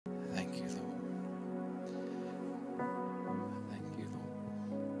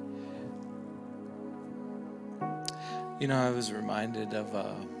You know, I was reminded of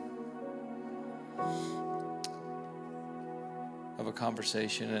a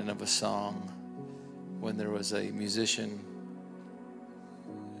conversation and of a song when there was a musician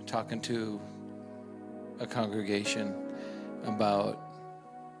talking to a congregation about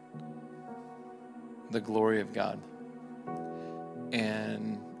the glory of God.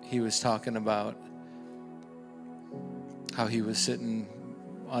 And he was talking about how he was sitting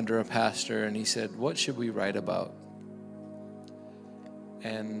under a pastor, and he said, "What should we write about?"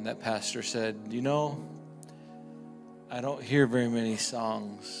 And that pastor said, "You know, I don't hear very many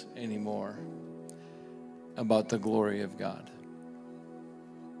songs anymore about the glory of God."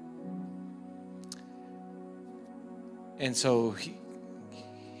 And so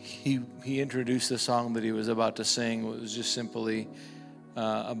he introduced the song that he was about to sing. It was just simply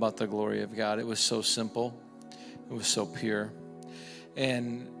about the glory of God. It was so simple. It was so pure.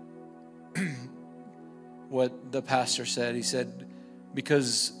 And what the pastor said, he said,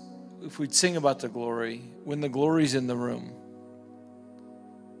 because if we'd sing about the glory, when the glory's in the room,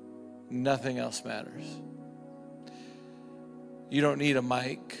 nothing else matters. You don't need a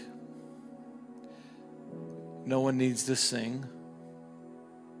mic. No one needs to sing.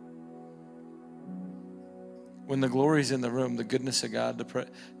 When the glory's in the room, the goodness of God,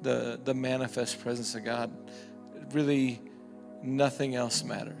 the manifest presence of God, really nothing else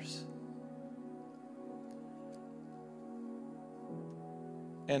matters.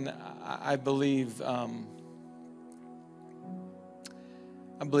 And I believe it's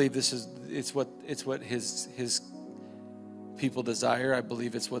what his people desire. I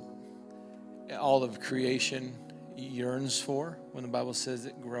believe it's what all of creation yearns for. When the Bible says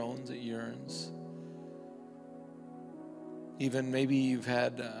it groans, it yearns. Even maybe you've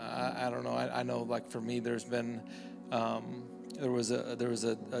had, I don't know. I know, like for me, there's been, there was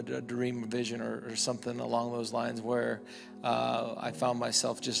a dream, vision, or something along those lines where I found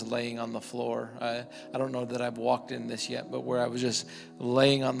myself just laying on the floor. I don't know that I've walked in this yet, but where I was just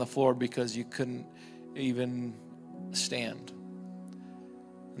laying on the floor because you couldn't even stand.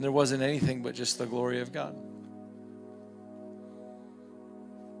 And there wasn't anything but just the glory of God.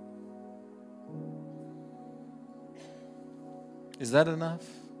 Is that enough?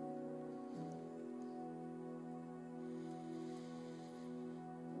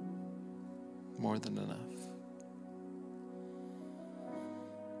 More than enough.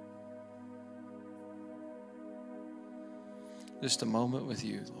 Just a moment with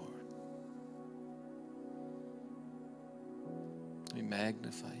you, Lord. We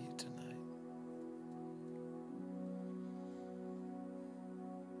magnify you tonight.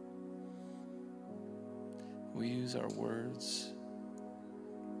 We use our words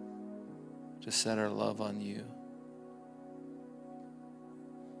to set our love on you.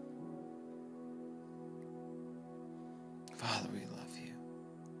 Father, we love you.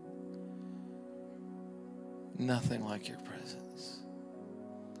 Nothing like your presence.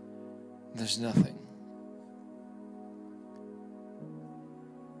 There's nothing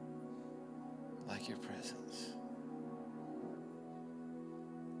like your presence.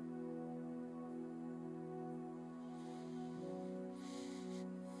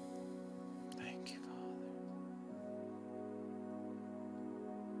 Thank you, Father.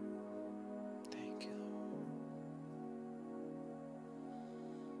 Thank you, Lord.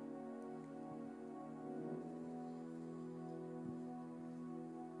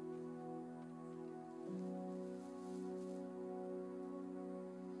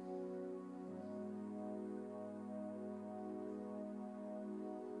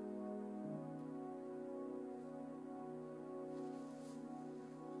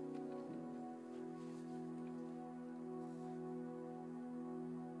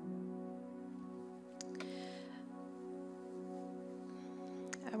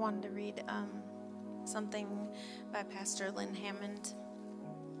 I wanted to read something by Pastor Lynn Hammond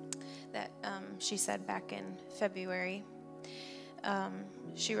that she said back in February.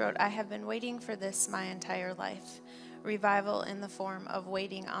 She wrote, "I have been waiting for this my entire life. Revival in the form of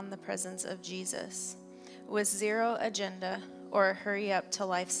waiting on the presence of Jesus, with zero agenda or a hurry up to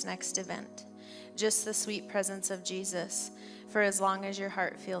life's next event. Just the sweet presence of Jesus for as long as your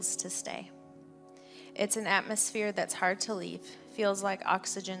heart feels to stay. It's an atmosphere that's hard to leave, feels like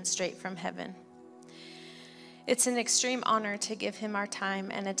oxygen straight from heaven. It's an extreme honor to give him our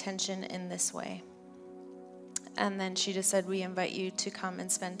time and attention in this way." And then she just said, "We invite you to come and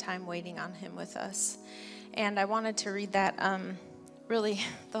spend time waiting on him with us." And I wanted to read that. Really,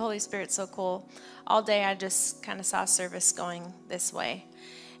 the Holy Spirit's so cool. All day I just kind of saw service going this way.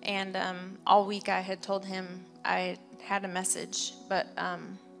 And all week I had told him I had a message, but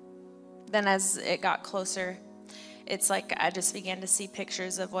then as it got closer, it's like I just began to see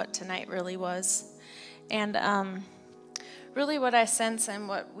pictures of what tonight really was. And really what I sense and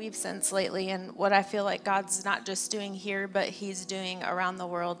what we've sensed lately and what I feel like God's not just doing here, but he's doing around the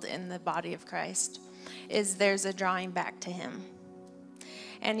world in the body of Christ, is there's a drawing back to him.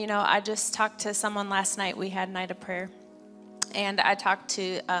 And, you know, I just talked to someone last night. We had night of prayer. And I talked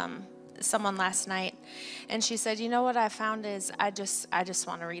to someone last night, and she said, you know what I found is I just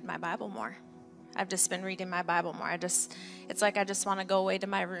want to read my Bible more. I've just been reading my Bible more. It's like I just want to go away to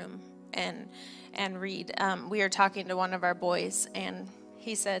my room and read. We were talking to one of our boys, and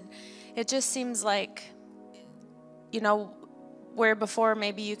he said, it just seems like, you know, where before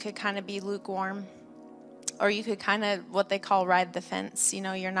maybe you could kind of be lukewarm, or you could kind of what they call ride the fence. You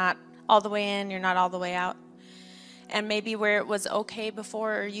know, you're not all the way in, you're not all the way out. And maybe where it was okay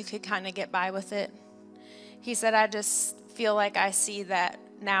before, you could kind of get by with it. He said, I just feel like I see that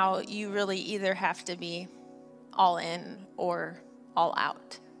now you really either have to be all in or all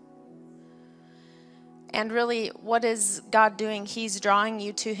out. And really, what is God doing? He's drawing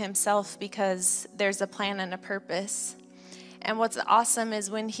you to himself because there's a plan and a purpose. And what's awesome is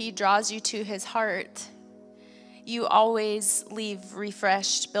when he draws you to his heart, you always leave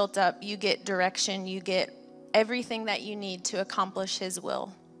refreshed, built up. You get direction. You get everything that you need to accomplish his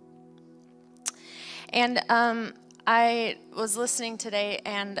will. And I was listening today,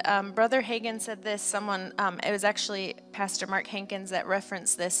 and Brother Hagin said this. It was actually Pastor Mark Hankins that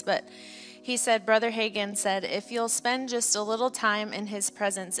referenced this, but he said, Brother Hagin said, if you'll spend just a little time in his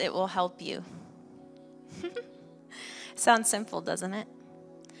presence, it will help you. Sounds simple, doesn't it?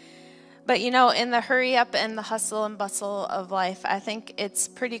 But, you know, in the hurry up and the hustle and bustle of life, I think it's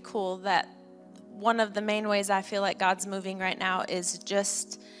pretty cool that one of the main ways I feel like God's moving right now is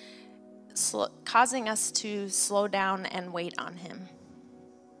just causing us to slow down and wait on him.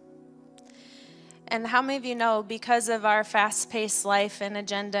 And how many of you know, because of our fast-paced life and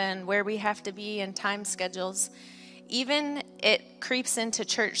agenda and where we have to be and time schedules, even it creeps into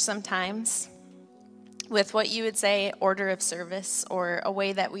church sometimes with what you would say order of service or a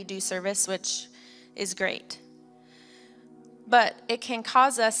way that we do service, which is great. But it can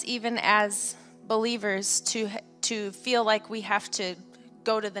cause us, even as believers, to feel like we have to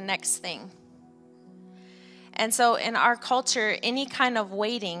go to the next thing. And so in our culture, any kind of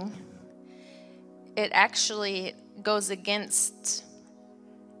waiting, it actually goes against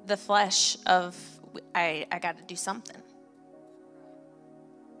the flesh of, I got to do something.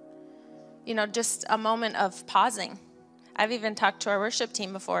 You know, just a moment of pausing. I've even talked to our worship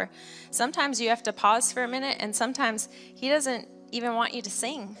team before. Sometimes you have to pause for a minute, and sometimes he doesn't even want you to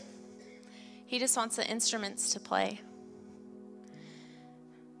sing. He just wants the instruments to play.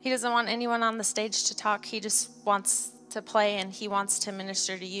 He doesn't want anyone on the stage to talk. He just wants to play, and he wants to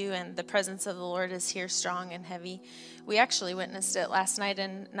minister to you, and the presence of the Lord is here strong and heavy. We actually witnessed it last night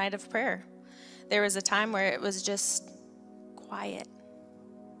in night of prayer. There was a time where it was just quiet.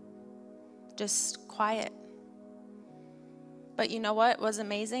 Just quiet. But you know what was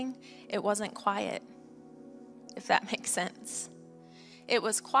amazing? It wasn't quiet, if that makes sense. It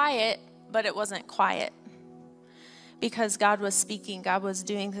was quiet, but it wasn't quiet. Because God was speaking, God was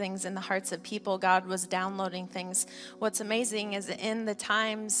doing things in the hearts of people, God was downloading things. What's amazing is in the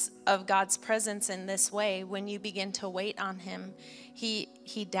times of God's presence in this way, when you begin to wait on him, he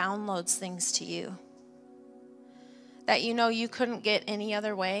downloads things to you that you know you couldn't get any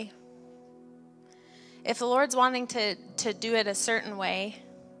other way. If the Lord's wanting to do it a certain way,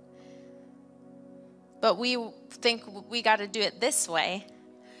 but we think we got to do it this way,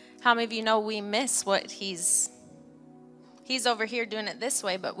 how many of you know we miss what he's over here doing it this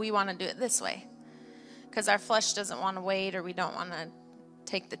way, but we want to do it this way because our flesh doesn't want to wait, or we don't want to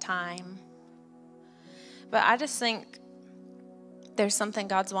take the time. But I just think there's something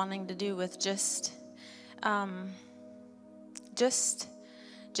God's wanting to do with just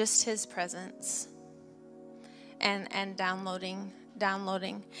his presence and downloading.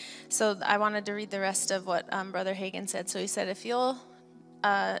 So I wanted to read the rest of what Brother Hagin said. So he said, if you'll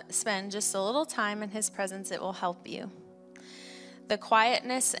spend just a little time in his presence, it will help you. The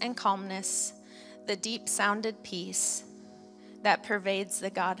quietness and calmness, the deep-sounded peace that pervades the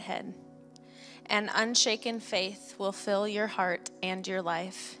Godhead, and unshaken faith will fill your heart and your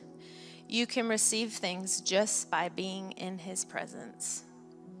life. You can receive things just by being in his presence.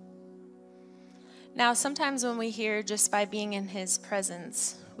 Now, sometimes when we hear just by being in his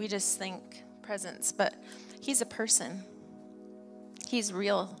presence, we just think presence, but he's a person. He's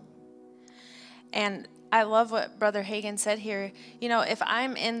real. And I love what Brother Hagin said here. You know, if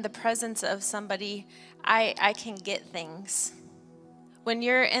I'm in the presence of somebody, I can get things. When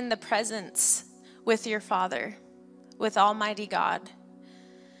you're in the presence with your Father, with Almighty God,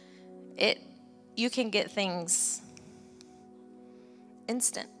 you can get things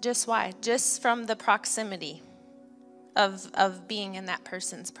instant. Just why? Just from the proximity of being in that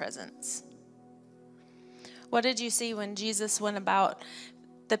person's presence. What did you see when Jesus went about?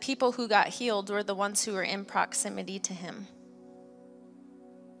 The people who got healed were the ones who were in proximity to him.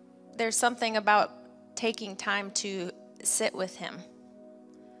 There's something about taking time to sit with him.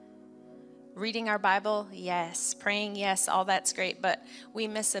 Reading our Bible, yes. Praying, yes. All that's great. But we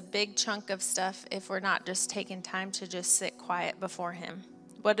miss a big chunk of stuff if we're not just taking time to just sit quiet before him.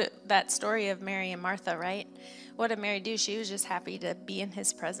 That story of Mary and Martha, right? What did Mary do? She was just happy to be in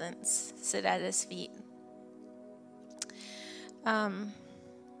his presence, sit at his feet.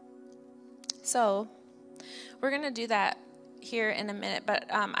 So we're going to do that here in a minute, but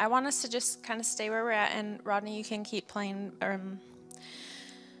I want us to just kind of stay where we're at, and Rodney, you can keep playing.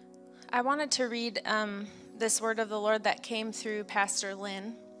 I wanted to read this word of the Lord that came through Pastor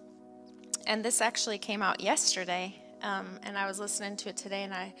Lynn, and this actually came out yesterday, and I was listening to it today,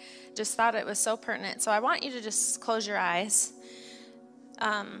 and I just thought it was so pertinent. So I want you to just close your eyes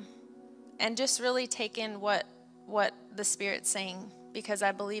and just really take in what the Spirit's saying, because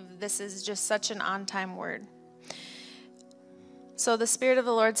I believe this is just such an on-time word. So the Spirit of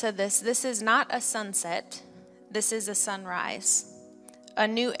the Lord said this is not a sunset, this is a sunrise, a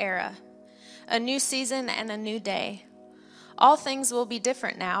new era, a new season, and a new day. All things will be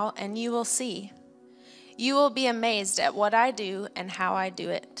different now, and you will see. You will be amazed at what I do and how I do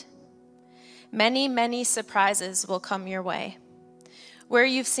it. Many, many surprises will come your way. Where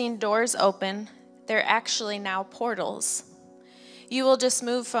you've seen doors open, they're actually now portals. You will just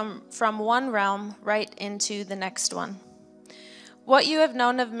move from one realm right into the next one. What you have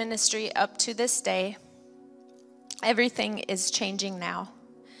known of ministry up to this day, everything is changing now.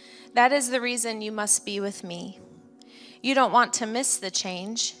 That is the reason you must be with me. You don't want to miss the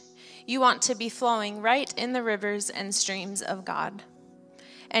change. You want to be flowing right in the rivers and streams of God.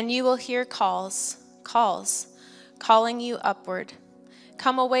 And you will hear calls, calling you upward.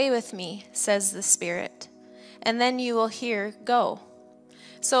 Come away with me, says the Spirit. And then you will hear, go.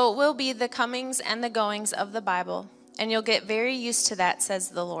 So it will be the comings and the goings of the Bible, and you'll get very used to that, says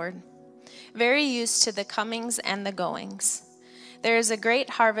the Lord. Very used to the comings and the goings. There is a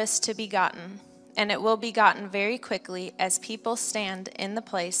great harvest to be gotten, and it will be gotten very quickly as people stand in the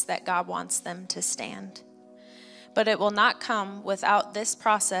place that God wants them to stand. But it will not come without this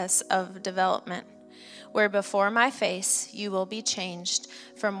process of development, where before my face you will be changed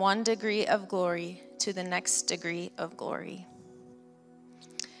from one degree of glory to the next degree of glory.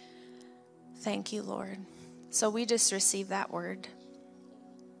 Thank you, Lord. So we just receive that word.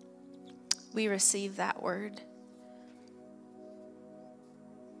 We receive that word.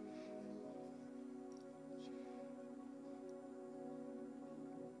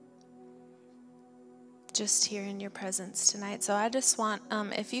 Just here in your presence tonight. So I just want,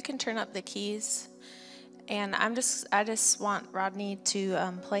 if you can turn up the keys, and I just want Rodney to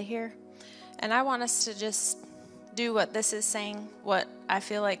play here, and I want us to just do what this is saying. What I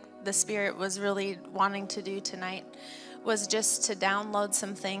feel like the Spirit was really wanting to do tonight was just to download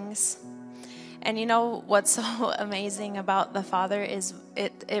some things. And you know what's so amazing about the Father is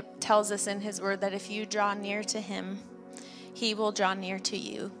it tells us in His Word that if you draw near to Him, He will draw near to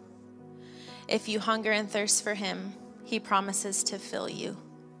you. If you hunger and thirst for Him, He promises to fill you.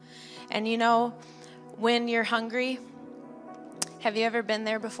 And you know, when you're hungry, have you ever been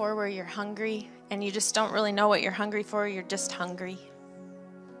there before where you're hungry and you just don't really know what you're hungry for? You're just hungry.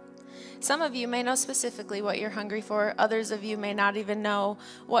 Some of you may know specifically what you're hungry for. Others of you may not even know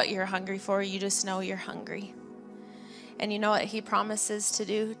what you're hungry for. You just know you're hungry. And you know what He promises to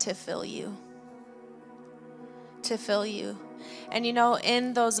do? To fill you. To fill you. And you know,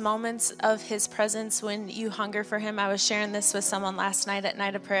 in those moments of His presence when you hunger for Him, I was sharing this with someone last night at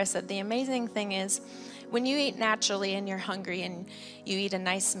Night of Prayer. I said the amazing thing is when you eat naturally and you're hungry and you eat a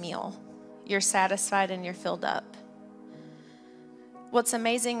nice meal, you're satisfied and you're filled up. What's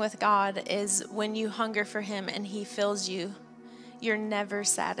amazing with God is when you hunger for Him and He fills you, you're never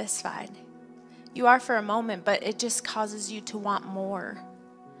satisfied. You are for a moment, but it just causes you to want more.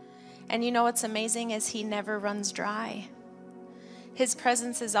 And you know what's amazing is He never runs dry. His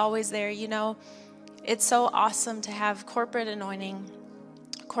presence is always there. You know, it's so awesome to have corporate anointing,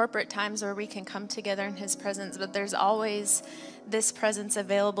 corporate times where we can come together in His presence, but there's always this presence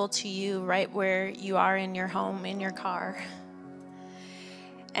available to you right where you are in your home, in your car.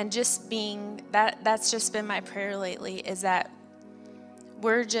 And just being that's just been my prayer lately, is that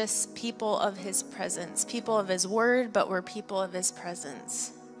we're just people of His presence, people of His word, but we're people of His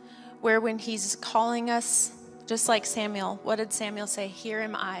presence. Where when He's calling us, Just like Samuel, what did Samuel say? Here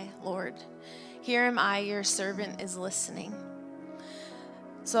am I, Lord. Here am I, your servant is listening.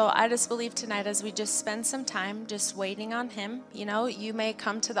 So I just believe tonight as we just spend some time just waiting on him, you know, you may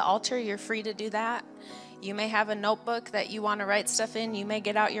come to the altar, you're free to do that. You may have a notebook that you want to write stuff in. You may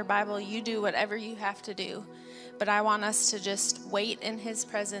get out your Bible. You do whatever you have to do. But I want us to just wait in his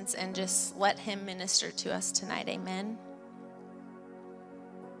presence and just let him minister to us tonight. Amen.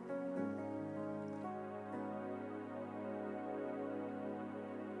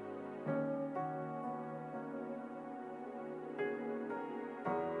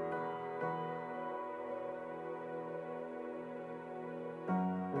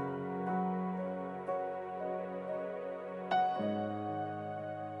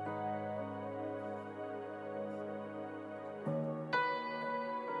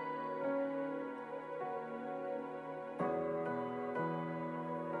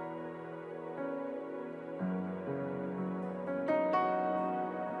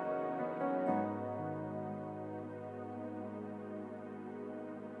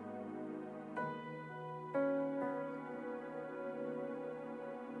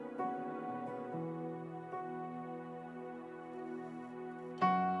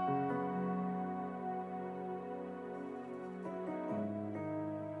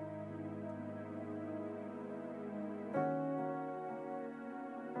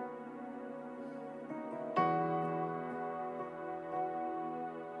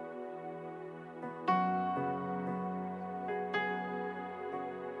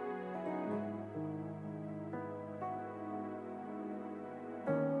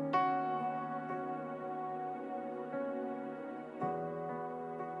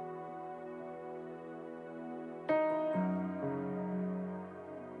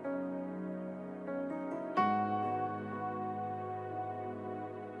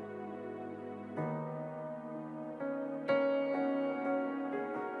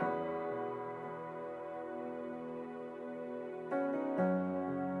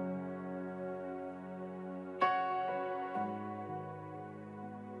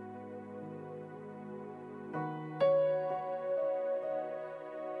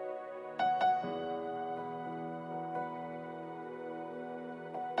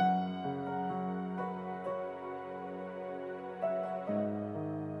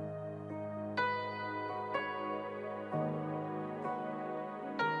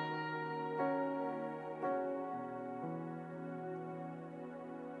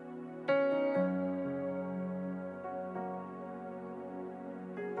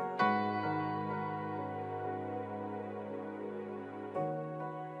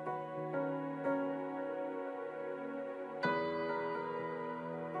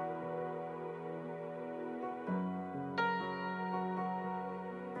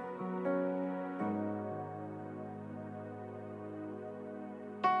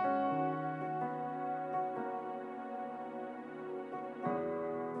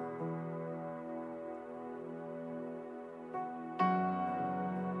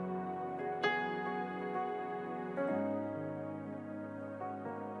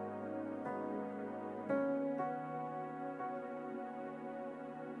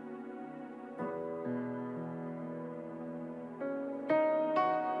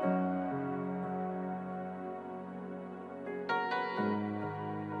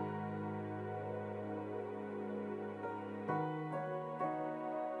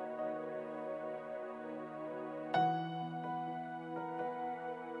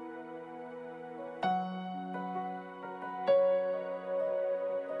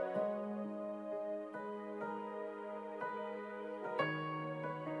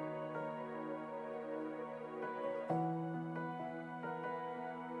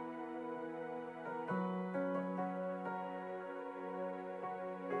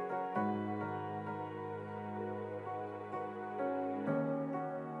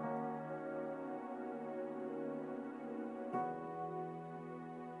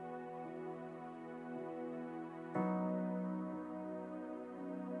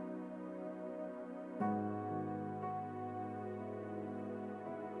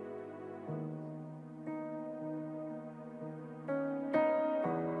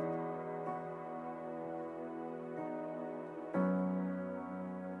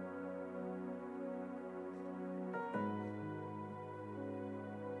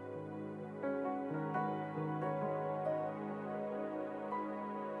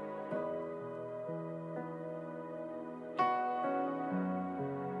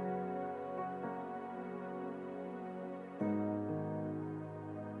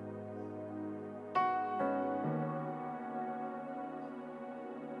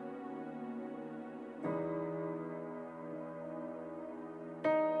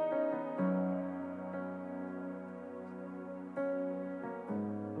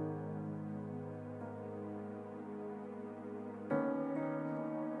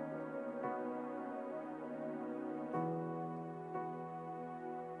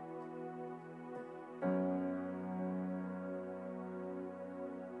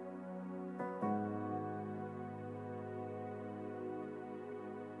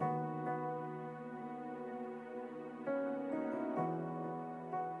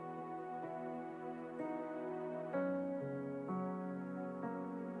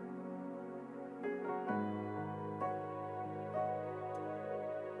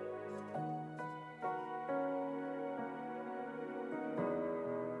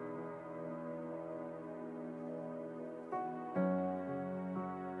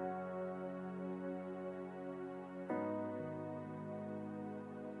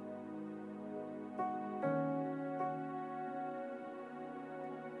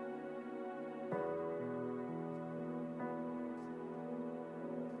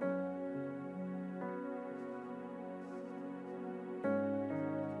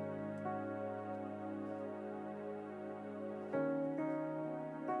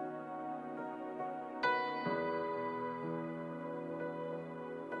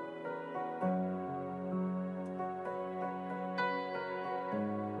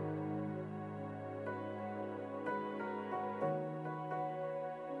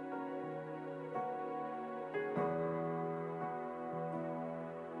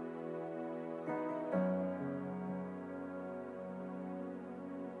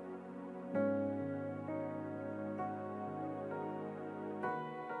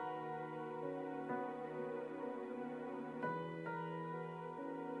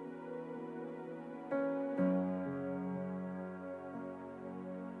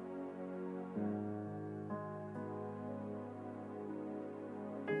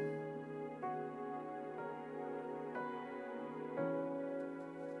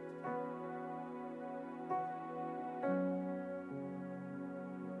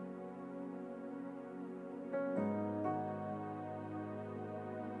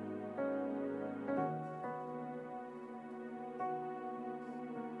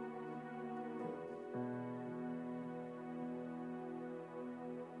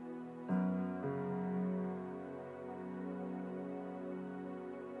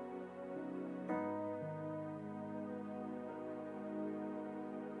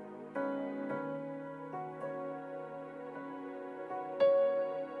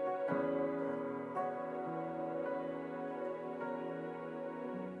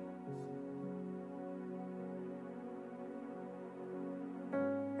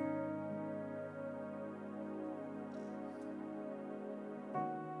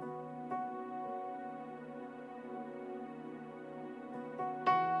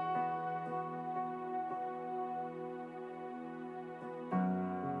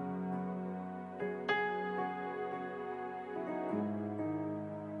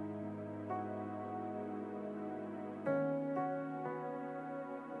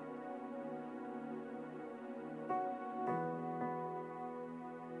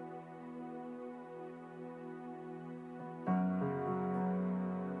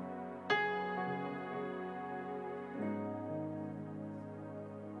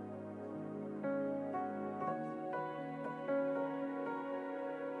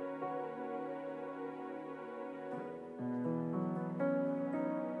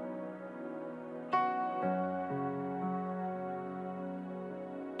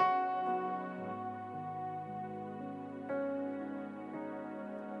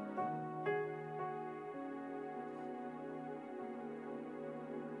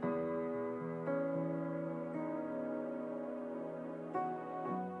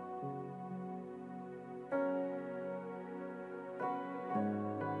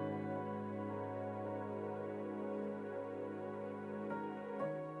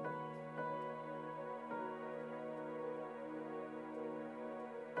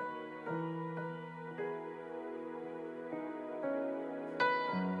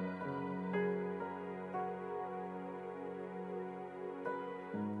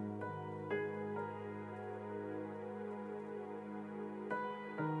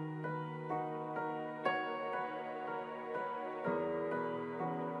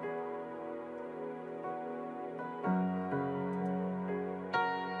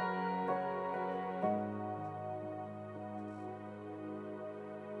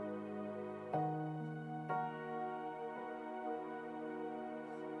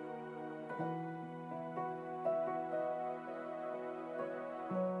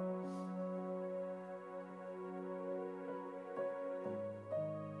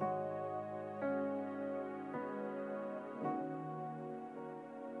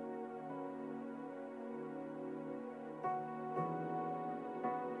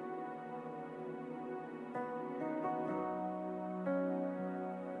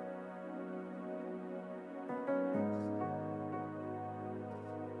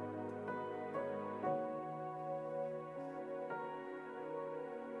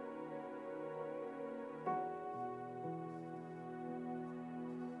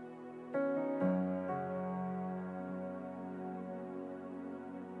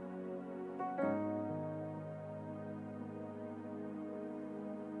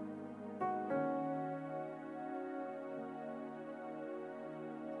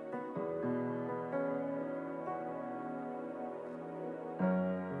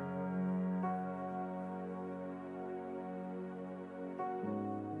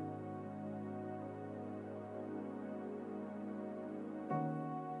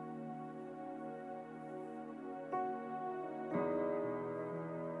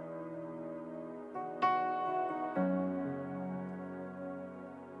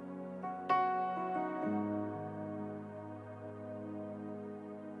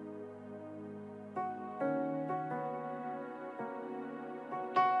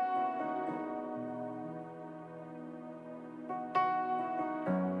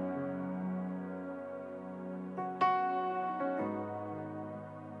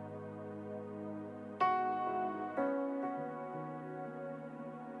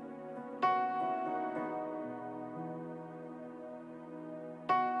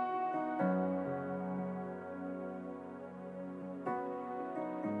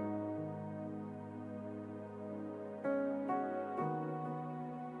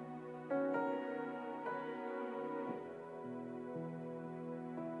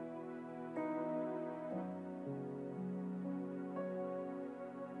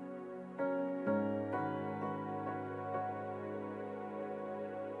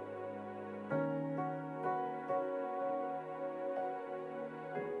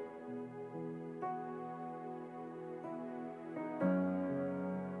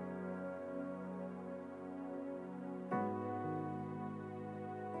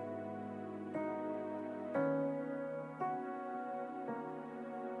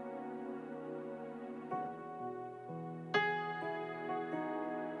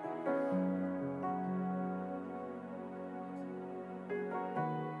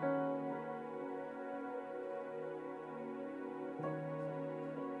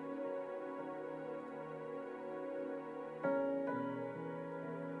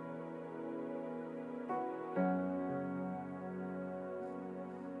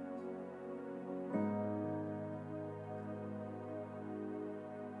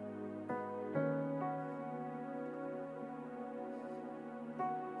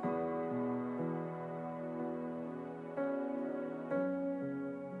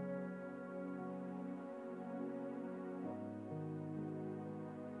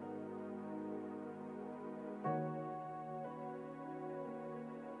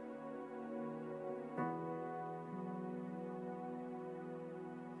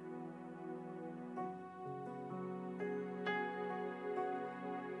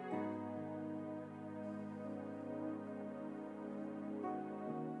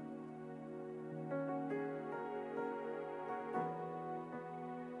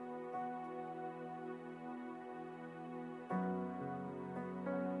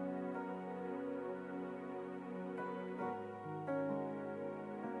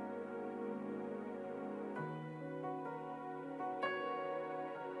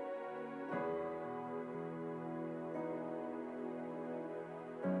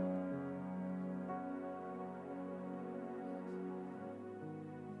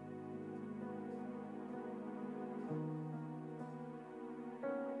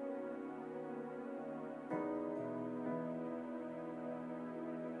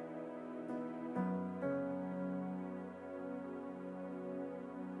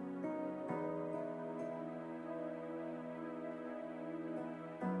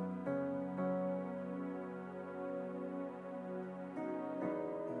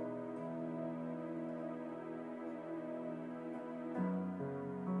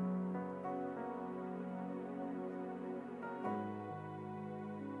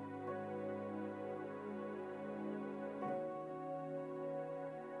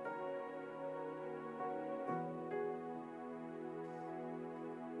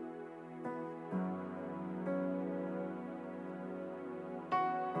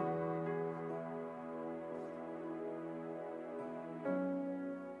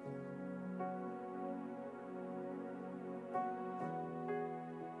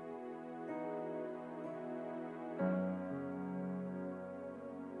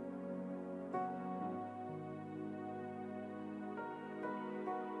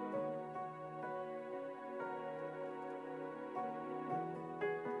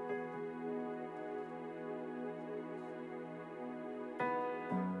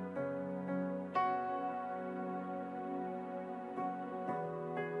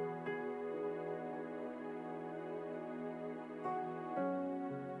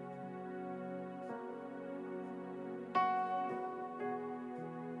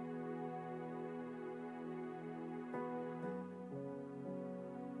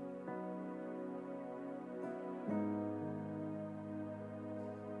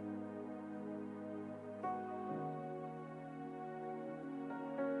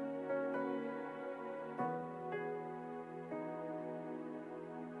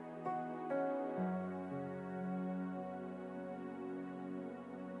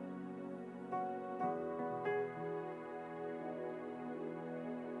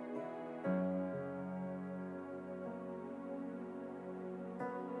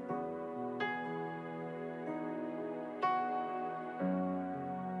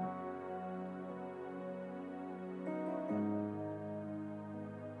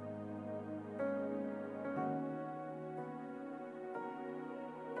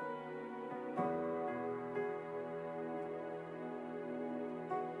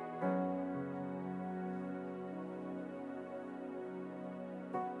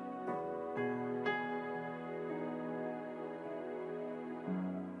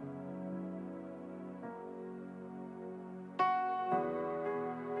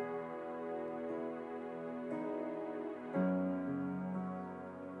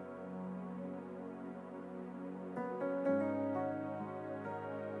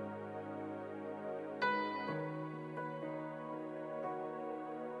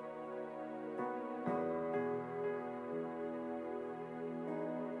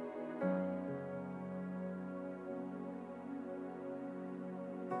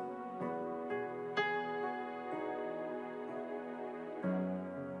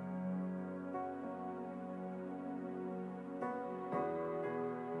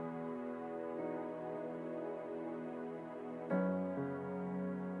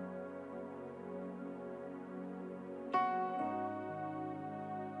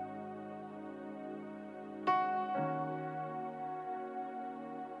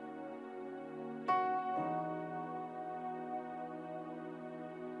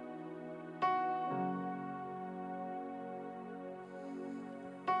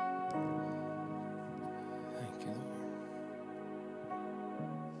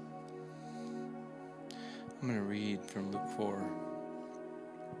 I'm going to read from Luke 4.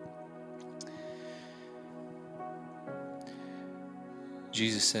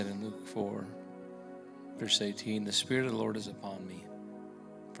 Jesus said in Luke 4, verse 18, "The Spirit of the Lord is upon me,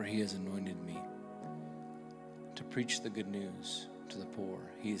 for he has anointed me to preach the good news to the poor.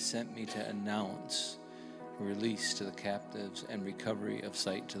 He has sent me to announce release to the captives and recovery of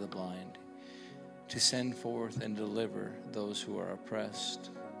sight to the blind, to send forth and deliver those who are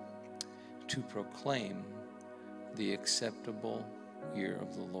oppressed, to proclaim the acceptable year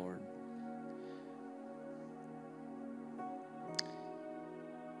of the Lord."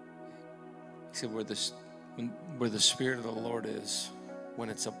 He said, where the Spirit of the Lord is, when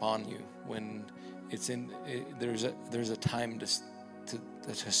it's upon you, when it's there's a time to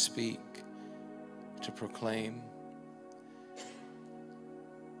speak, to proclaim,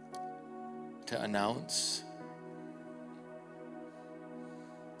 to announce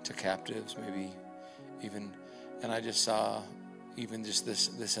to captives, maybe even. And I just saw even just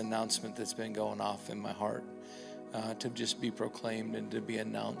this announcement that's been going off in my heart, to just be proclaimed and to be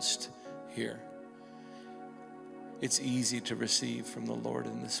announced here. It's easy to receive from the Lord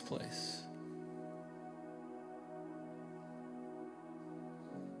in this place.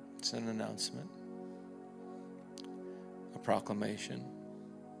 It's an announcement, a proclamation.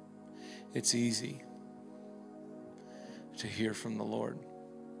 It's easy to hear from the Lord,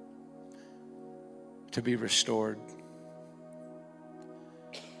 to be restored,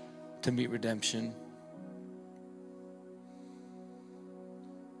 to meet redemption,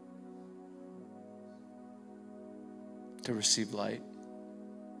 to receive light.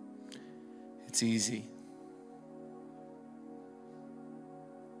 It's easy.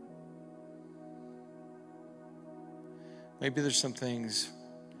 Maybe there's some things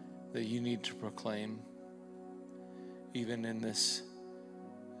that you need to proclaim, even in this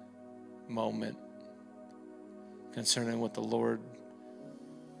moment, concerning what the Lord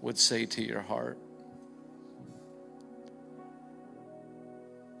would say to your heart.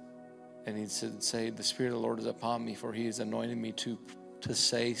 And he said, say, "The Spirit of the Lord is upon me, for he has anointed me to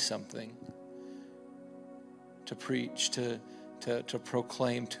say something, to preach, to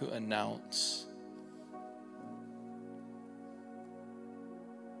proclaim, to announce."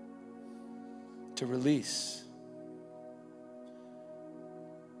 To release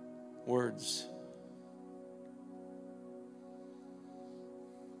words.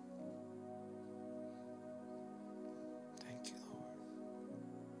 Thank you, Lord.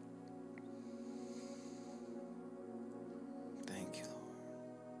 Thank you, Lord.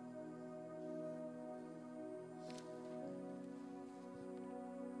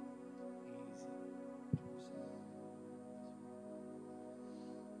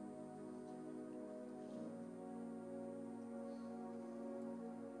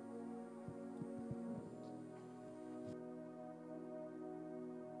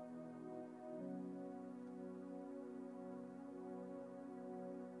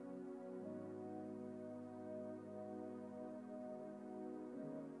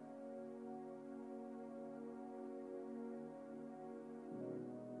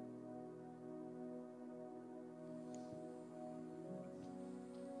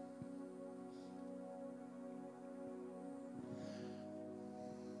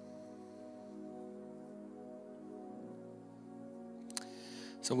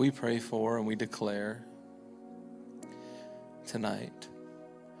 So we pray for and we declare tonight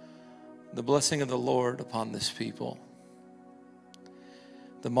the blessing of the Lord upon this people,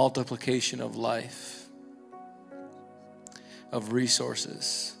 the multiplication of life, of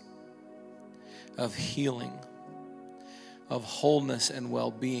resources, of healing, of wholeness and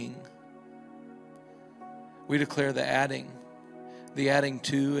well-being. We declare the adding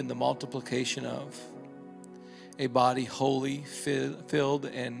to and the multiplication of a body wholly filled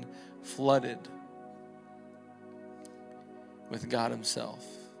and flooded with God himself.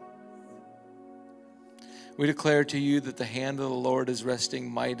 We declare to you that the hand of the Lord is resting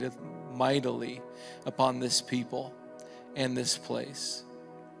mightily upon this people and this place.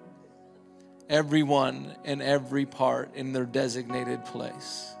 Everyone and every part in their designated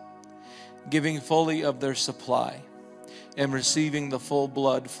place, giving fully of their supply and receiving the full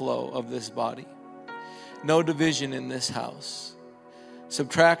blood flow of this body. No division in this house.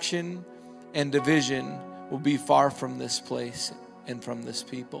 Subtraction and division will be far from this place and from this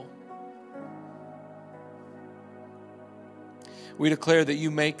people. We declare that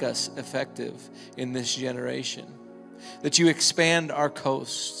you make us effective in this generation, that you expand our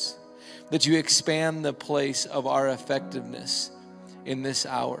coasts, that you expand the place of our effectiveness in this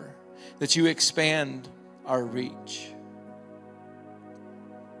hour, that you expand our reach.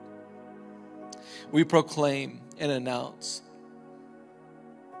 We proclaim and announce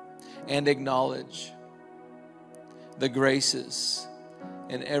and acknowledge the graces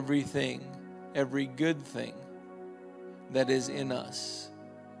and everything, every good thing that is in us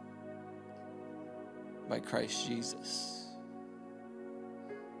by Christ Jesus.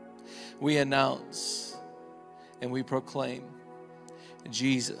 We announce and we proclaim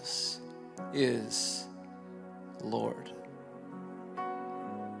Jesus is Lord.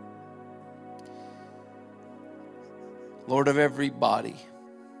 Lord of every body.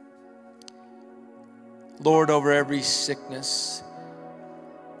 Lord over every sickness.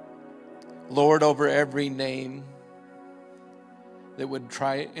 Lord over every name that would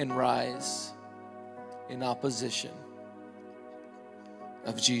try and rise in opposition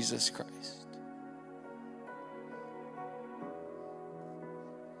of Jesus Christ.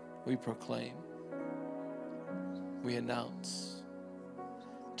 We proclaim, we announce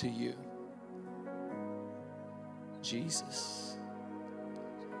to you, Jesus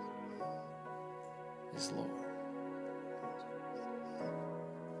is Lord.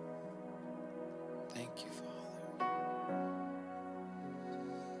 Thank you, Father.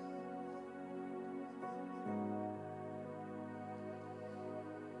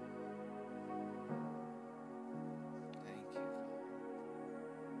 Thank you, Father.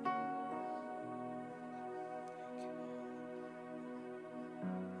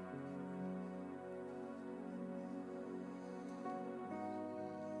 Thank you, Father.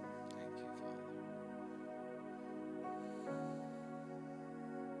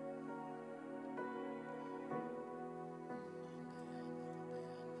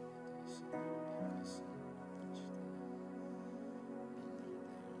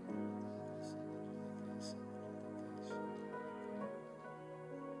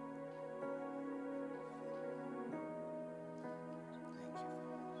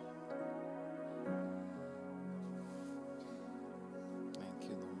 Thank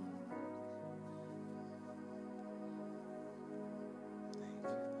you, Lord.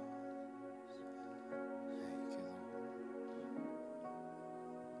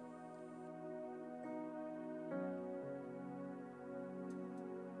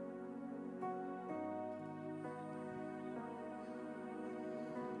 Thank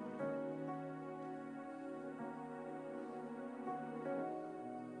you.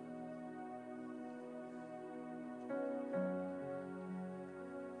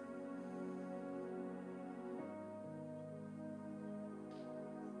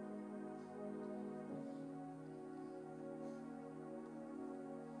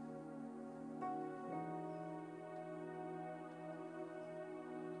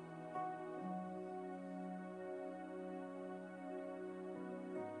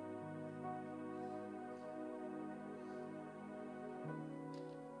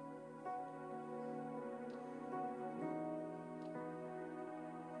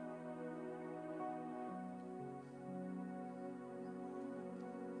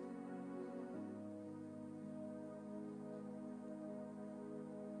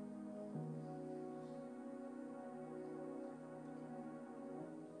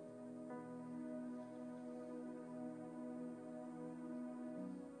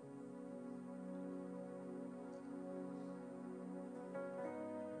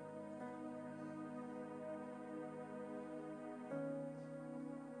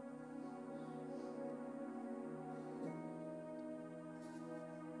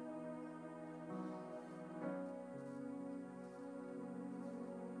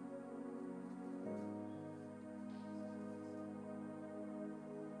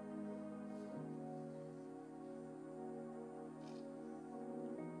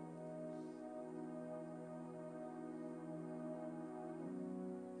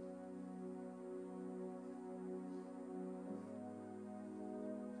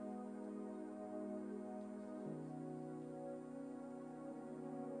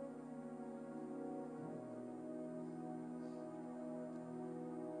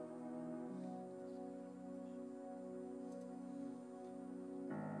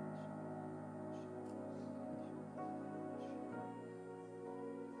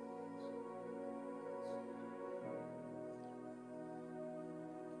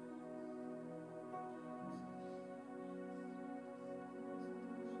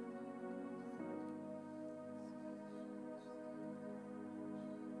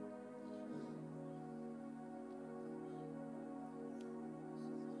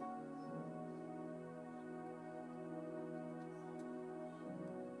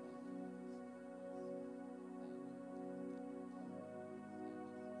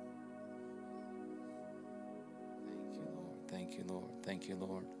 Thank you, Lord. Thank you, Lord. Thank you,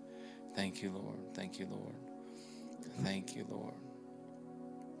 Lord. Thank you, Lord. Thank you, Lord. Thank you, Lord.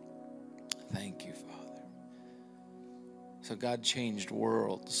 Thank you, Father. So God changed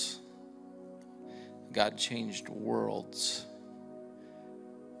worlds. God changed worlds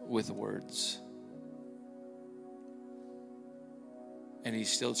with words. And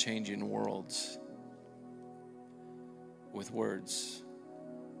he's still changing worlds with words.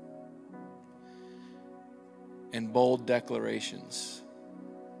 And bold declarations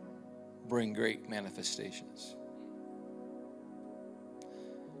bring great manifestations.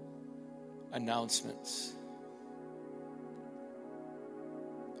 Announcements.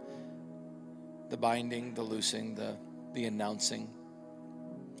 The binding, the loosing, the announcing,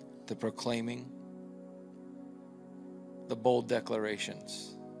 the proclaiming, the bold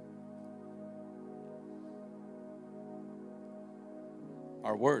declarations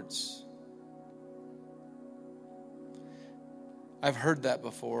are words. I've heard that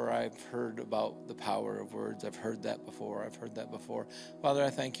before. I've heard about the power of words. I've heard that before. I've heard that before. Father, I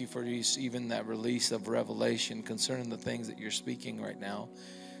thank you for even that release of revelation concerning the things that you're speaking right now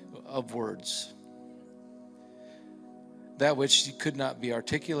of words. That which could not be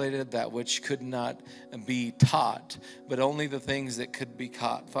articulated, that which could not be taught, but only the things that could be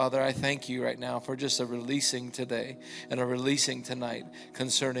caught. Father, I thank you right now for just a releasing today and a releasing tonight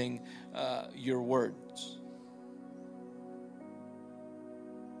concerning your words.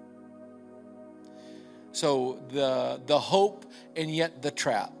 So the hope and yet the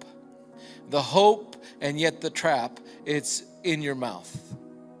trap. The hope and yet the trap, it's in your mouth.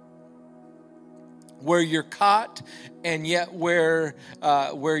 Where you're caught and yet where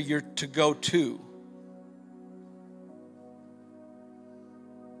you're to go to.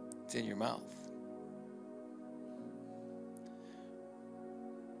 It's in your mouth.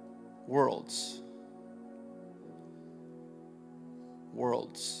 Worlds.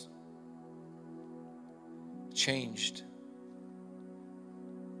 Changed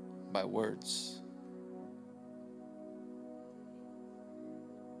by words.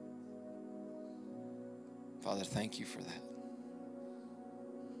 Father, thank you for that.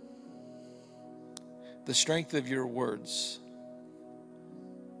 The strength of your words.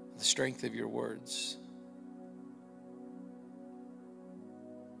 The strength of your words.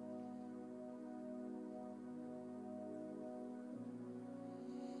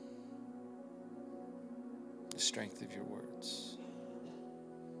 The strength of your words.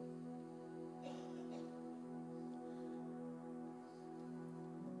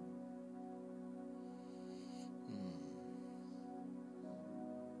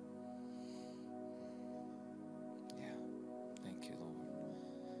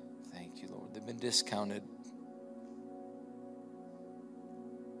 They've been discounted.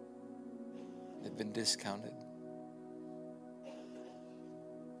 They've been discounted.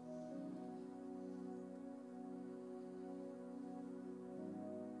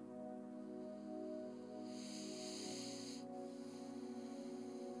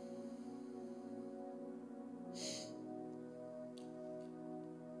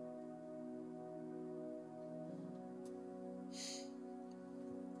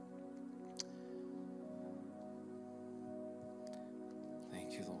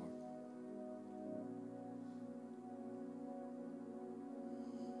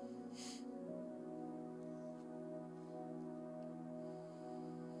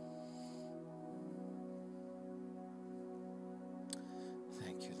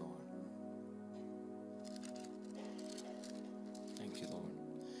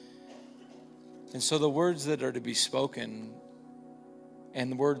 And so the words that are to be spoken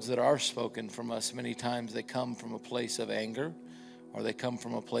and the words that are spoken from us, many times they come from a place of anger or they come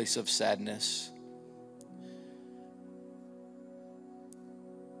from a place of sadness.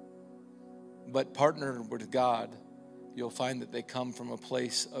 But partnered with God, you'll find that they come from a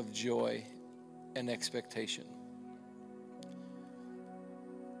place of joy and expectation.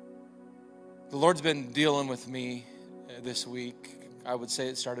 The Lord's been dealing with me this week. I would say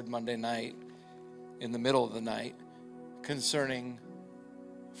it started Monday night, in the middle of the night, concerning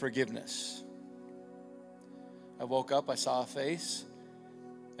forgiveness. I woke up, I saw a face,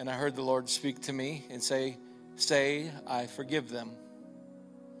 and I heard the Lord speak to me and say, I forgive them.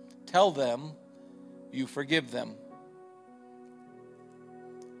 Tell them you forgive them.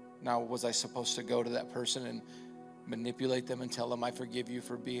 Now, was I supposed to go to that person and manipulate them and tell them I forgive you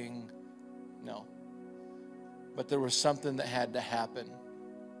for being? No. But there was something that had to happen.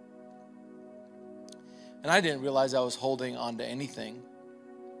 And I didn't realize I was holding on to anything.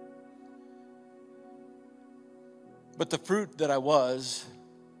 But the fruit that I was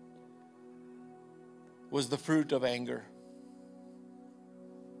the fruit of anger.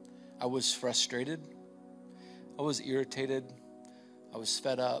 I was frustrated. I was irritated. I was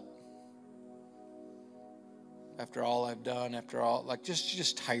fed up. After all I've done, after all, like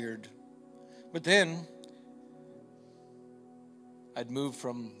just tired. But then I'd move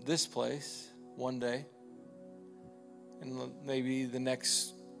from this place one day, and maybe the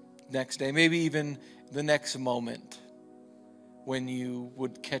next day, maybe even the next moment, when you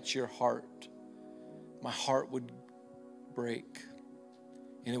would catch your heart, my heart would break,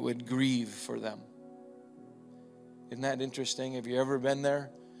 and it would grieve for them. Isn't that interesting? Have you ever been there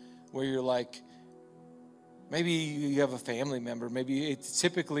where you're like, maybe you have a family member, maybe it's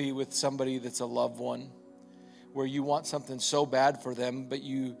typically with somebody that's a loved one, where you want something so bad for them, but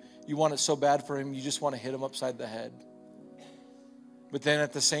you want it so bad for him, you just want to hit him upside the head. But then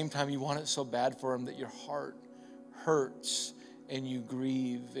at the same time, you want it so bad for him that your heart hurts and you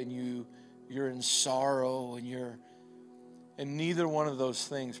grieve and you're in sorrow and neither one of those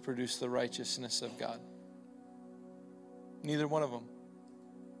things produce the righteousness of God. Neither one of them.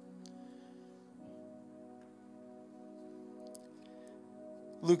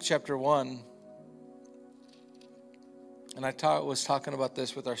 Luke chapter 1, and I was talking about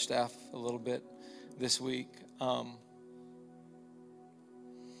this with our staff a little bit this week. And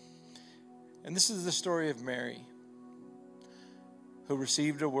this is the story of Mary, who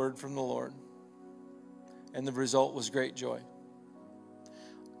received a word from the Lord, and the result was great joy.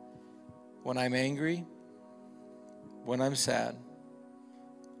 When I'm angry, when I'm sad,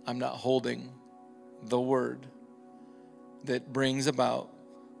 I'm not holding the word that brings about,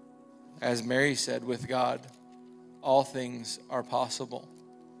 as Mary said, with God, all things are possible.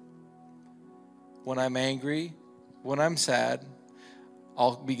 When I'm angry, when I'm sad,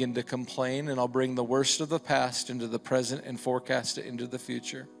 I'll begin to complain, and I'll bring the worst of the past into the present and forecast it into the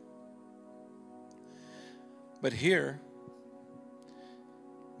future. But here,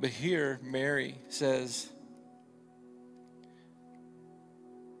 Mary says,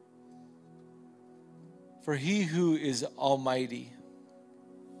 for he who is almighty.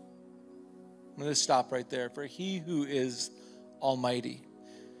 I'm going to stop right there. For he who is almighty.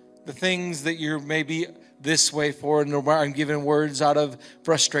 The things that you're maybe this way for, and I'm giving words out of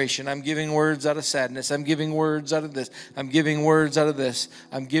frustration. I'm giving words out of sadness. I'm giving words out of this. I'm giving words out of this.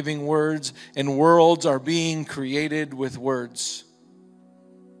 I'm giving words, and worlds are being created with words.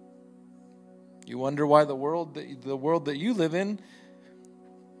 You wonder why the world that you live in,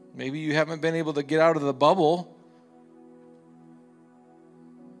 maybe you haven't been able to get out of the bubble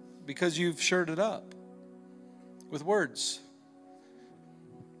because you've shirred it up with words.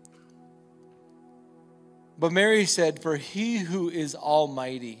 But Mary said, for he who is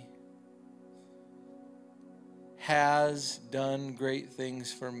almighty has done great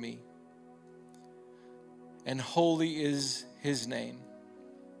things for me, and holy is his name,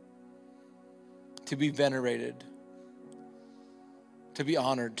 to be venerated, to be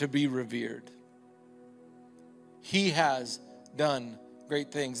honored, to be revered. He has done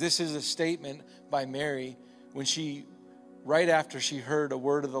great things. This is a statement by Mary when right after she heard a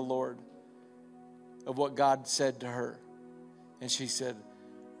word of the Lord, of what God said to her. And she said,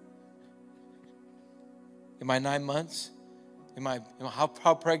 am I 9 months?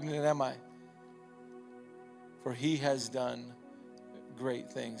 How pregnant am I? For he has done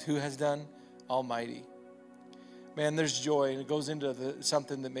great things. Who has done? Almighty. Man, there's joy, and it goes into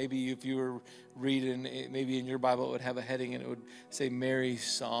something that maybe if you were reading, maybe in your Bible it would have a heading and it would say Mary's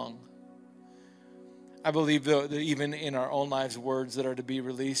song. I believe that even in our own lives, words that are to be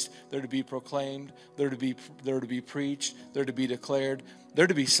released, they're to be proclaimed, they're to be preached, they're to be declared, they're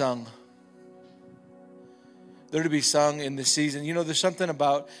to be sung. They're to be sung in this season. You know, there's something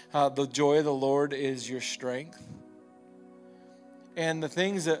about how the joy of the Lord is your strength. And the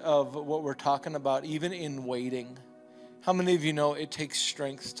things of what we're talking about, even in waiting, how many of you know it takes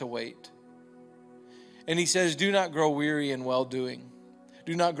strength to wait? And he says, do not grow weary in well-doing.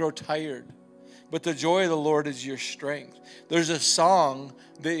 Do not grow tired. But the joy of the Lord is your strength. There's a song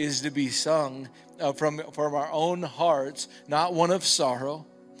that is to be sung from our own hearts, not one of sorrow,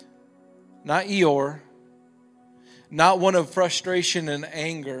 not Eeyore, not one of frustration and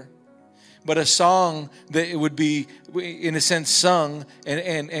anger, but a song that it would be, in a sense, sung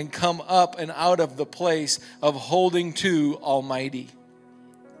and come up and out of the place of holding to Almighty.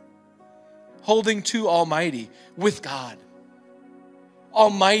 Holding to Almighty with God.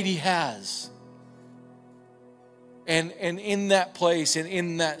 Almighty has. And in that place and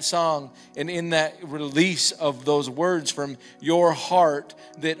in that song and in that release of those words from your heart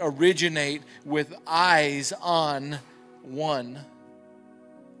that originate with eyes on one,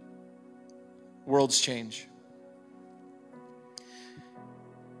 worlds change.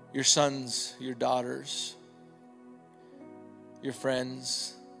 your sons, your daughters, your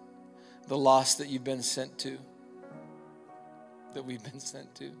friends, the lost that you've been sent to, that we've been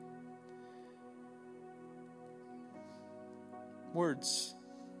sent to. Words,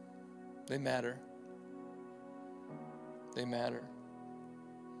 they matter. They matter.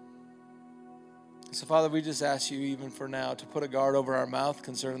 So, Father, we just ask you even for now to put a guard over our mouth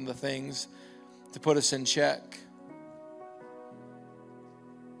concerning the things, to put us in check.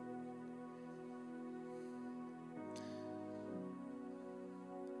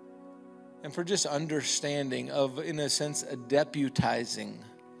 And for just understanding of, in a sense, a deputizing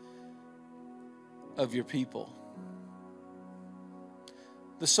of your people.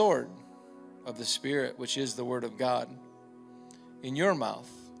 The sword of the Spirit, which is the Word of God, in your mouth.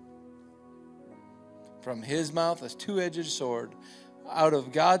 From his mouth, a two-edged sword, out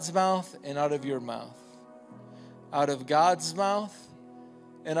of God's mouth and out of your mouth. Out of God's mouth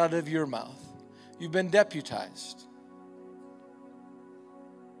and out of your mouth. You've been deputized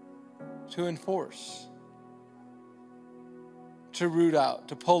to enforce, to root out,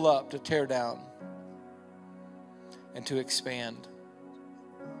 to pull up, to tear down, and to expand.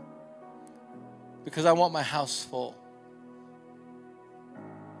 Because I want my house full.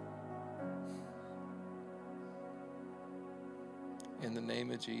 In the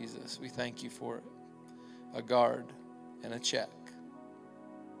name of Jesus, we thank you for it. A guard and a check.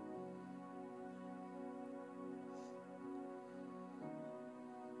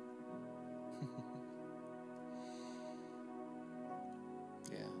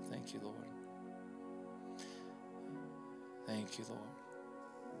 Yeah, thank you, Lord. Thank you, Lord.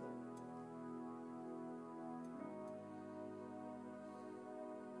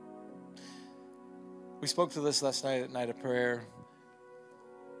 We spoke to this last night at Night of Prayer.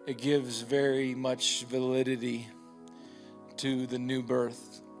 It gives very much validity to the new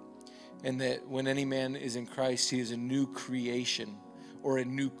birth. And that when any man is in Christ, he is a new creation or a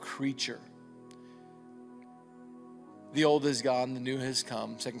new creature. The old is gone, the new has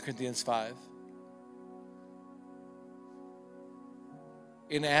come. 2 Corinthians 5.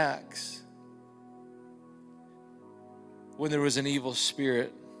 In Acts, when there was an evil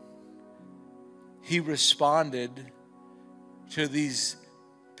spirit, he responded to these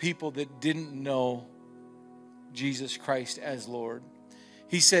people that didn't know Jesus Christ as Lord.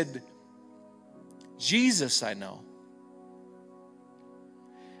 He said, Jesus I know,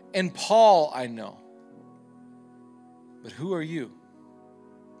 and Paul I know, but who are you?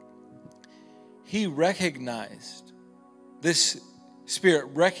 He recognized, this spirit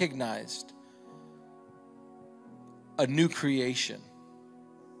recognized a new creation,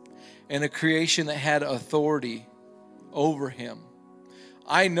 and a creation that had authority over him.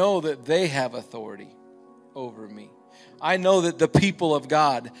 I know that they have authority over me. I know that the people of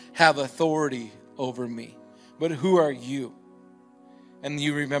God have authority over me. But who are you? And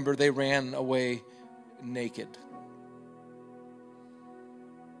you remember they ran away naked.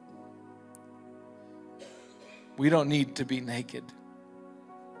 We don't need to be naked.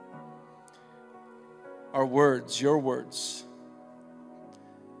 Our words, your words,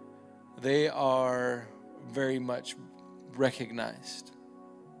 they are very much recognized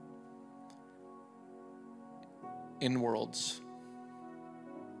in worlds.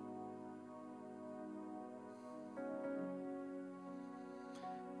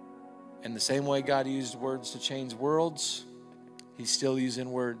 And the same way God used words to change worlds, he's still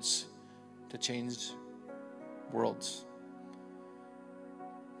using words to change worlds.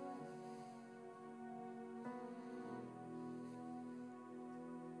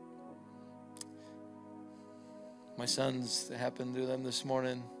 My sons, it happened to them this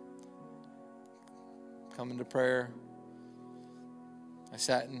morning, coming to prayer. I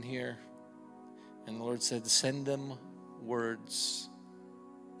sat in here, and the Lord said, send them words.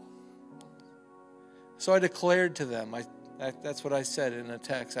 So I declared to them, that's what I said in a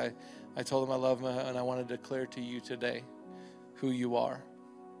text. I told them I love them, and I want to declare to you today who you are.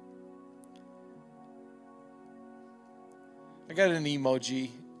 I got an emoji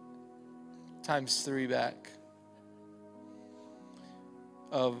times 3 back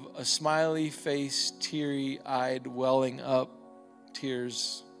of a smiley face, teary-eyed, welling up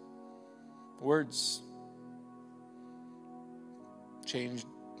tears. Words changed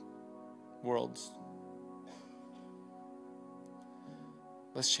worlds.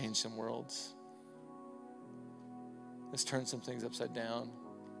 Let's change some worlds. Let's turn some things upside down.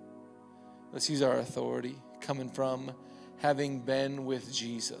 Let's use our authority coming from having been with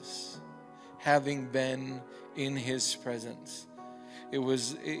Jesus, having been in his presence. It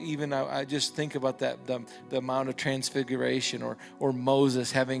was even, I just think about that, the Mount of Transfiguration, or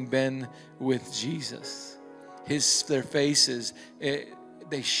Moses having been with Jesus. Their faces,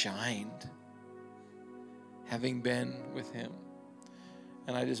 they shined, having been with him.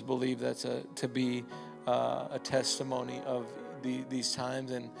 And I just believe that's to be a testimony of these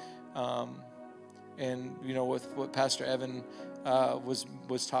times. And you know, with what Pastor Evan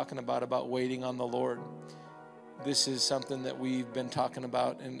was talking about waiting on the Lord. This is something that we've been talking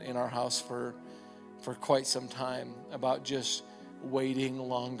about in our house for quite some time, about just waiting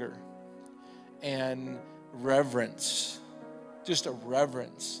longer and reverence, just a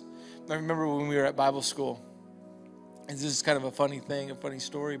reverence. I remember when we were at Bible school, and this is kind of a funny thing, a funny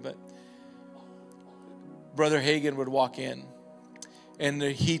story, but Brother Hagin would walk in, and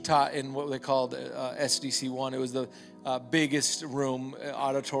he taught in what they called SDC 1. It was the biggest room,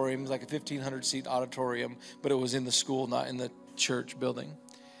 auditorium, like a 1,500 seat auditorium, but it was in the school, not in the church building.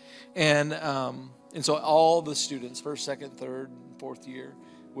 And so all the students, first, second, third, fourth year,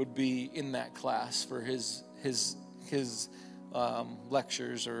 would be in that class for his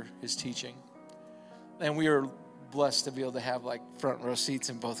lectures or his teaching. And we were blessed to be able to have like front row seats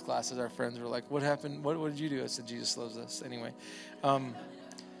in both classes. Our friends were like, "What happened? What did you do?" I said, "Jesus loves us." Anyway.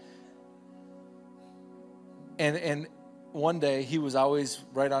 And one day he was always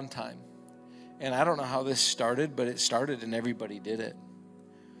right on time. And I don't know how this started, but it started and everybody did it.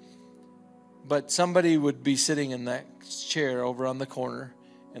 But somebody would be sitting in that chair over on the corner,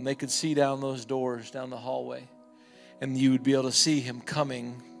 and they could see down those doors, down the hallway. And you would be able to see him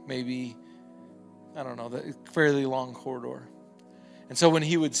coming, maybe, I don't know, the fairly long corridor. And so when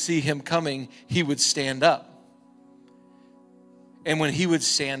he would see him coming, he would stand up. And when he would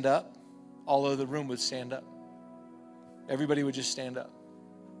stand up, all of the room would stand up. Everybody would just stand up.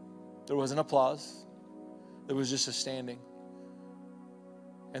 There wasn't applause. There was just a standing.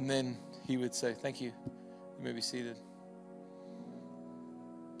 And then he would say, "Thank you. You may be seated."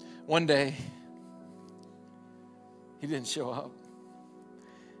 One day, he didn't show up.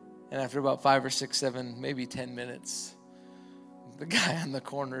 And after about 5 or 6, 7, maybe 10 minutes, the guy on the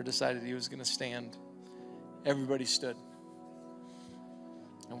corner decided he was going to stand. Everybody stood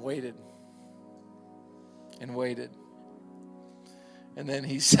and waited and waited. And then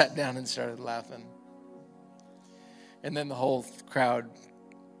he sat down and started laughing. And then the whole crowd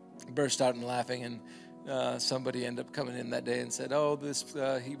burst out in laughing, and somebody ended up coming in that day and said, "Oh,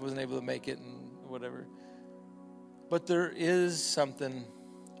 he wasn't able to make it," and whatever. But there is something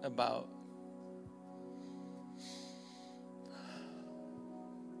about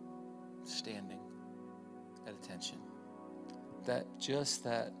standing at attention. That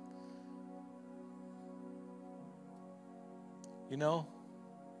you know,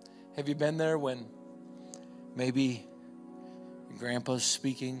 have you been there when maybe your grandpa's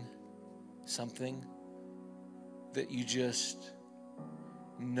speaking something that you just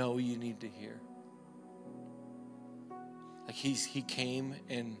know you need to hear? Like he came,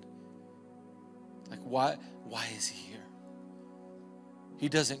 and like, why is he here? He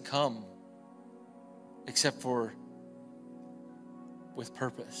doesn't come except for with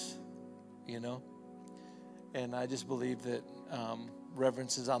purpose, you know? And I just believe that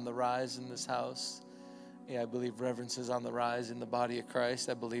reverence is on the rise in this house. Yeah, I believe reverence is on the rise in the body of Christ.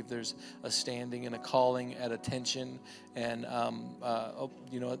 I believe there's a standing and a calling at attention. And,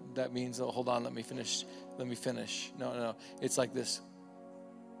 you know what that means? Oh, hold on, let me finish. No. It's like this.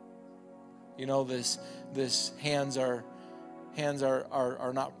 You know, this hands are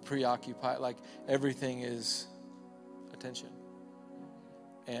not preoccupied. Like everything is attention.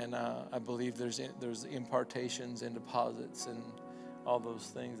 And I believe there's impartations and deposits and all those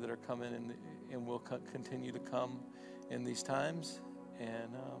things that are coming and will continue to come in these times.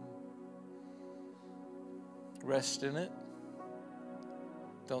 And rest in it.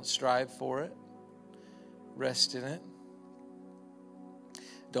 Don't strive for it. Rest in it.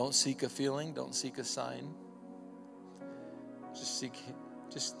 Don't seek a feeling. Don't seek a sign.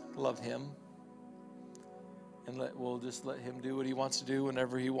 Just love him. And we'll just let him do what he wants to do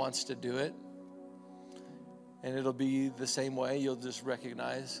whenever he wants to do it. And it'll be the same way. You'll just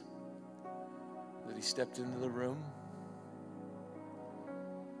recognize that he stepped into the room.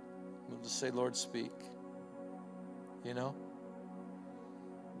 We'll just say, "Lord, speak." You know?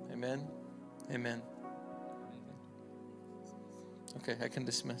 Amen? Amen. Okay, I can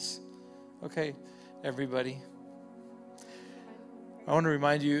dismiss. Okay, everybody. I want to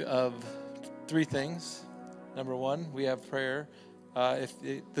remind you of 3 things. Number 1, we have prayer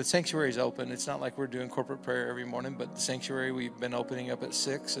The sanctuary is open. It's not like we're doing corporate prayer every morning, but the sanctuary, we've been opening up at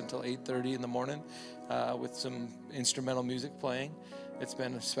 6 until 8:30 in the morning with some instrumental music playing. It's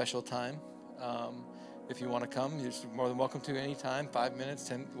been a special time. If you want to come, you're more than welcome to any time, 5 minutes,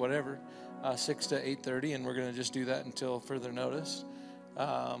 10, whatever, 6 to 8:30, and we're going to just do that until further notice.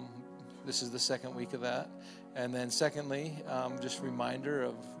 This is the second week of that. And then secondly, just a reminder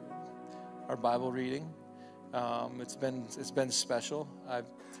of our Bible reading. It's been special. I've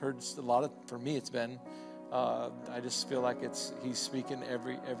heard a lot of, for me, it's been, I just feel like he's speaking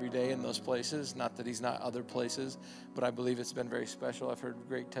every day in those places. Not that he's not other places, but I believe it's been very special. I've heard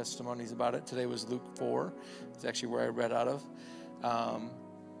great testimonies about it. Today was Luke 4. It's actually where I read out of.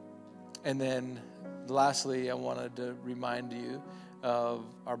 And then lastly, I wanted to remind you of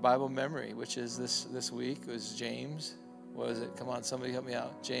our Bible memory, which is this week. It was James. What is it? Come on, somebody help me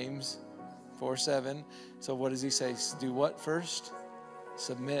out. James 4:7. So what does he say? Do what first?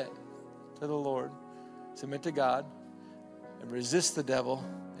 Submit to the Lord. Submit to God. And resist the devil,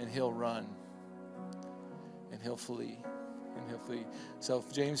 and he'll run. And he'll flee. And he'll flee. So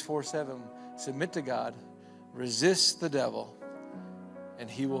James 4:7. Submit to God. Resist the devil, and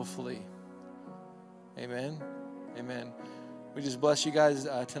he will flee. Amen. Amen. We just bless you guys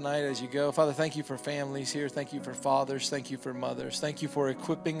tonight as you go. Father, thank you for families here. Thank you for fathers. Thank you for mothers. Thank you for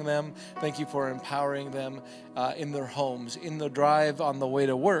equipping them. Thank you for empowering them in their homes, in the drive on the way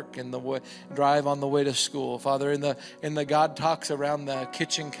to work, in the drive on the way to school. Father, in the God talks around the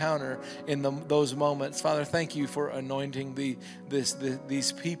kitchen counter in those moments. Father, thank you for anointing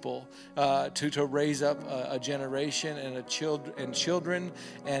these people to raise up a generation and children,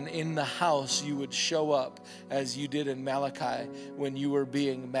 and in the house you would show up as you did in Malachi. When you were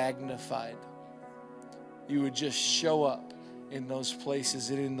being magnified, you would just show up in those places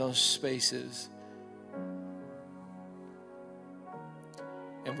and in those spaces,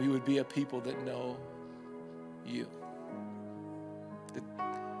 and we would be a people that know you,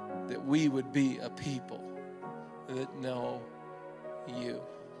 that we would be a people that know you.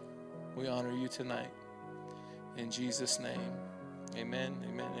 We honor you tonight in Jesus' name. Amen,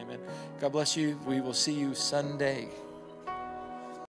 amen, amen. God bless you. We will see you Sunday.